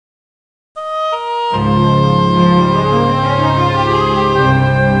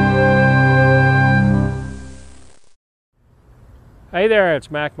Hey there, it's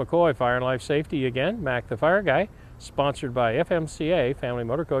Mac McCoy, Fire and Life Safety again, Mac the Fire Guy, sponsored by FMCA, Family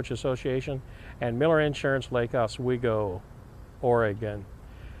Motor Coach Association, and Miller Insurance, Lake Oswego, Oregon.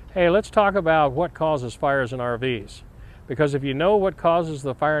 Hey, let's talk about what causes fires in RVs. Because if you know what causes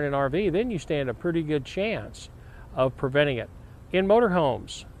the fire in an RV, then you stand a pretty good chance of preventing it. In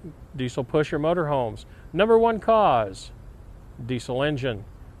motorhomes, diesel pusher motorhomes, number one cause, diesel engine.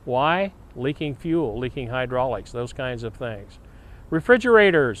 Why? Leaking fuel, leaking hydraulics, those kinds of things.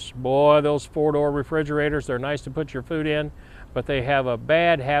 Refrigerators, boy, those four-door refrigerators, they're nice to put your food in, but they have a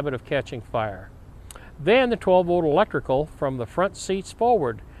bad habit of catching fire. Then the 12-volt electrical from the front seats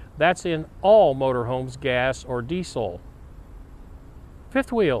forward, that's in all motorhomes, gas or diesel.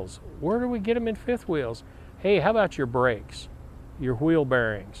 Fifth wheels, where do we get them in fifth wheels? Hey, how about your brakes, your wheel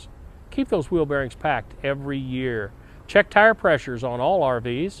bearings? Keep those wheel bearings packed every year. Check tire pressures on all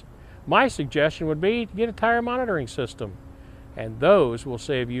RVs. My suggestion would be to get a tire monitoring system, and those will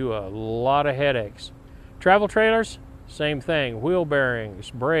save you a lot of headaches. Travel trailers, same thing, wheel bearings,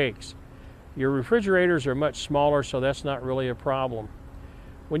 brakes. Your refrigerators are much smaller, so that's not really a problem.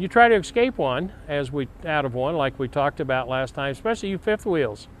 When you try to escape one, out of one, like we talked about last time, especially you fifth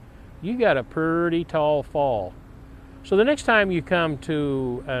wheels, you got a pretty tall fall. So the next time you come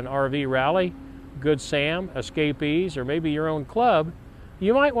to an RV rally, Good Sam, Escapees, or maybe your own club,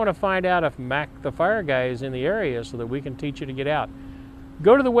 you might want to find out if Mac the Fire Guy is in the area so that we can teach you to get out.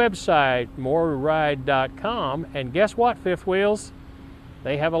 Go to the website, moreride.com, and guess what, fifth wheels?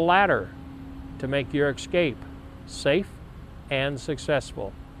 They have a ladder to make your escape safe and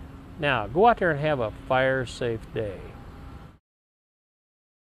successful. Now, go out there and have a fire-safe day.